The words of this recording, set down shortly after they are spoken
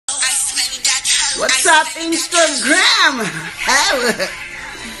What's up, Instagram?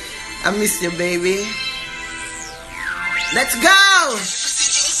 I miss you, baby. Let's go.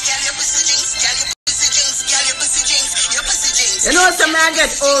 You know something, I get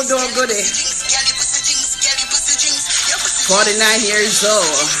old or goody. 49 years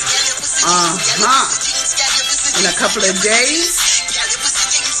old. In a couple of days.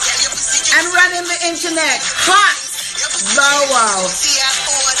 And running the internet. Hot. Bow wow.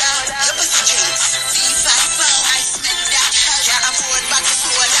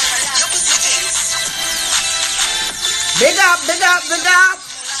 Big up, big up, big up.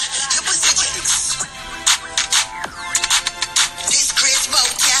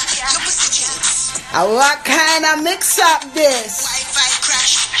 What kind of mix up this? WiFi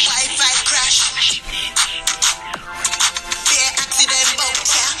crash, WiFi crash.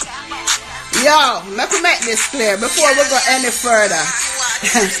 Yo, let me make this clear before we go any further.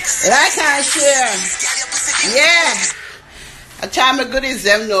 Like and share. Yeah. I try my goodies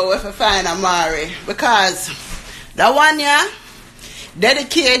them know if I find Amari. Because that one yeah,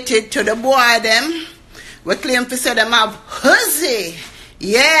 dedicated to the boy them. We claim to say them have hussy.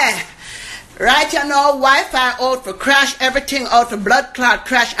 Yeah. Right you know, Wi-Fi out for crash, everything out for blood clot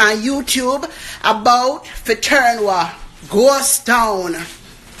crash on YouTube about Fraternwa, Ghost Town.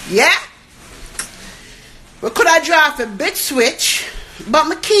 Yeah? We could have dropped a bit switch, but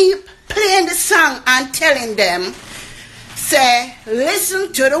me keep playing the song and telling them, say,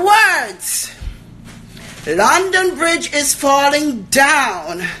 listen to the words. London Bridge is falling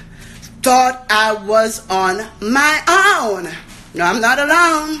down. Thought I was on my own. No, I'm not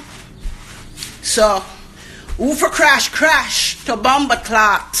alone. So, who for crash, crash to bomber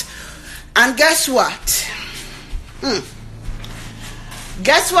clot. And guess what?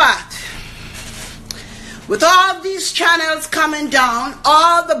 Guess what? With all these channels coming down,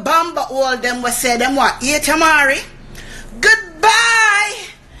 all the bomber all them will say them what? Eat Amari. Goodbye.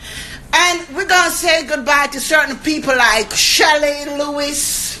 And we're going to say goodbye to certain people like Shelley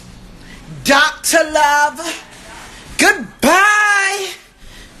Lewis, Dr. Love. Goodbye.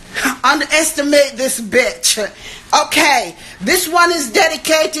 Underestimate this bitch. Okay, this one is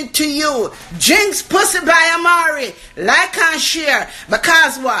dedicated to you. Jinx Pussy by Amari. Like and share.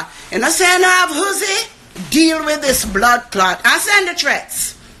 Because what? You know saying I have hussy? Deal with this blood clot. I send the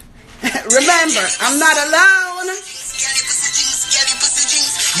threats. Remember, I'm not alone.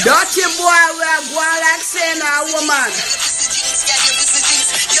 Dirty boy will go like saying a woman.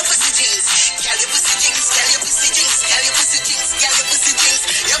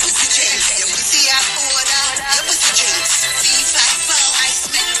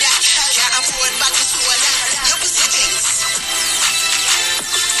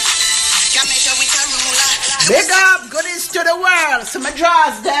 Big up, goodies to the world. So my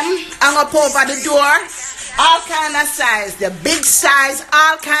draws them, hang up over the door. All kind of size, the big size,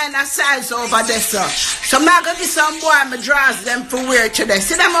 all kind of size over there, sir. So I'm not going to give some boy my draws them for wear today.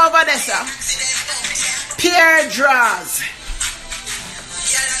 See them over there, sir. Pair draws.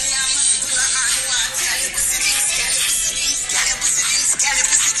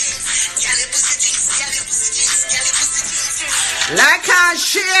 Like and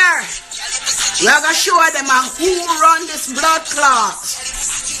share. We're going to show them who run this blood clot.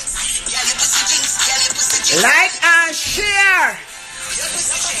 Like and share.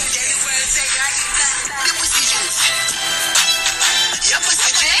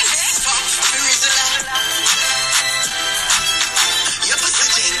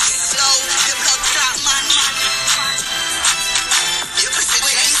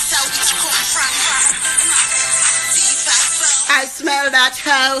 I smell that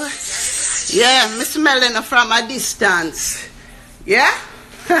hoe. Yeah, me smelling it from a distance. Yeah?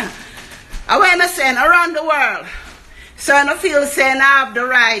 I want to say around the world. So I don't feel saying I have the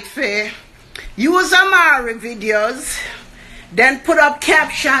right for use Amari videos, then put up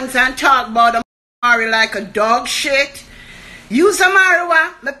captions and talk about Amari like a dog shit. Use Amari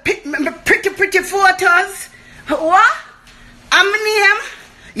what? My pretty photos. What? And my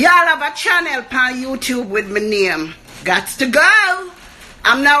name? Y'all have a channel on YouTube with my name. Gots to go.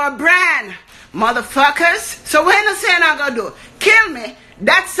 I'm now a brand, motherfuckers. So when I say I'm gonna do, kill me,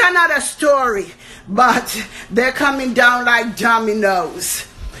 that's another story. But they're coming down like dominoes.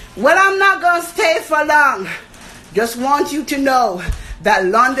 Well, I'm not gonna stay for long. Just want you to know that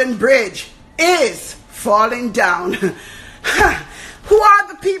London Bridge is falling down. Who are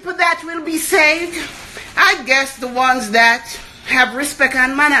the people that will be saved? I guess the ones that have respect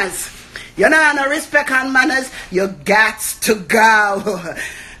and manners. You know, no respect and manners, you got to go.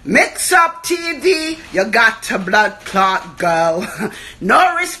 Mix up TV, you got to blood clot girl.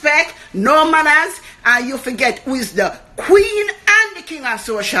 No respect, no manners, and you forget who is the queen and the king of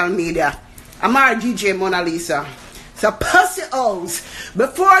social media. Amari DJ Mona Lisa. So pussy hoes,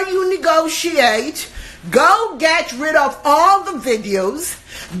 before you negotiate, go get rid of all the videos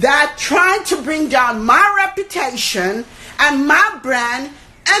that try to bring down my reputation and my brand,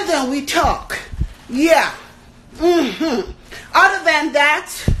 and then we talk. Yeah. Other than that,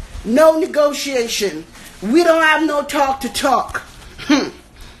 no negotiation. We don't have no talk to talk.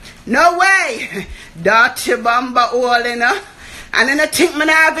 No way. Dirty Bamba all in her. And then I think me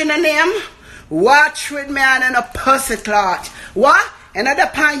have in a name. Watch with me and in a pussy clot. What? And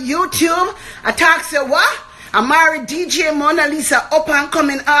up on YouTube, I talk say what? Amari DJ Mona Lisa up and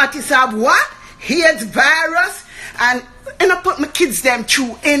coming artist of what? AIDS virus. And I put my kids them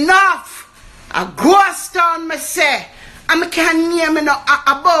through enough. A ghost town me say. And I can name me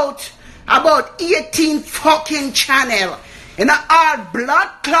about 18 fucking channel. And all blood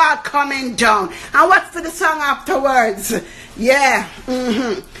clot coming down. And what for the song afterwards? Yeah.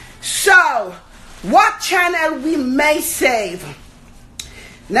 So, what channel we may save?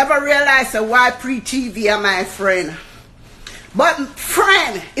 Never realized why pre-TV are my friend. But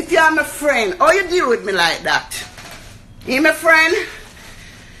friend, if you are my friend, how you deal with me like that? You my friend?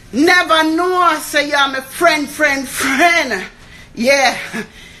 Never know say you're my friend. Yeah.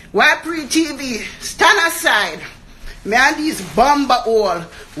 Why pre-TV? Stand aside. Me and these bomber all.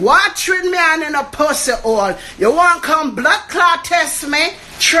 Watch with me and in a pussy all. You want come blood clot test me?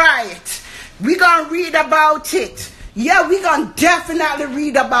 Try it. We gonna read about it. Yeah, we gonna definitely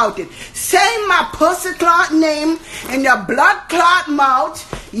read about it. Say my pussy clot name in your blood clot mouth.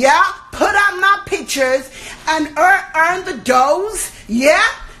 Yeah, put up my pictures and earn the doughs. Yeah,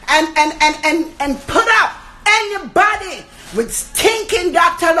 and put up anybody with stinking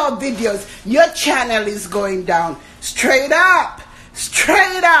Dr. Love videos. Your channel is going down. Straight up.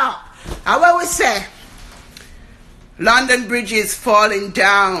 I always say, London Bridge is falling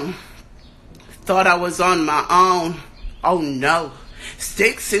down. Thought I was on my own. Oh no.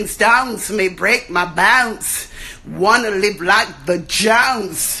 Sticks and stones may break my bounds. Wanna live like the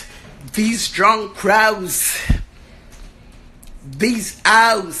Jones. These strong crowds. These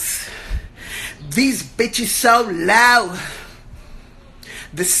owls. These bitches so loud.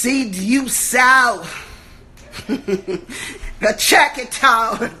 The seed you sow. Go check it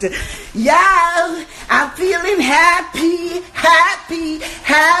out. Yeah, I'm feeling happy.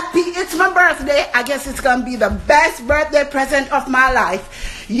 It's my birthday. I guess it's gonna be the best birthday present of my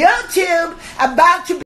life. YouTube about to be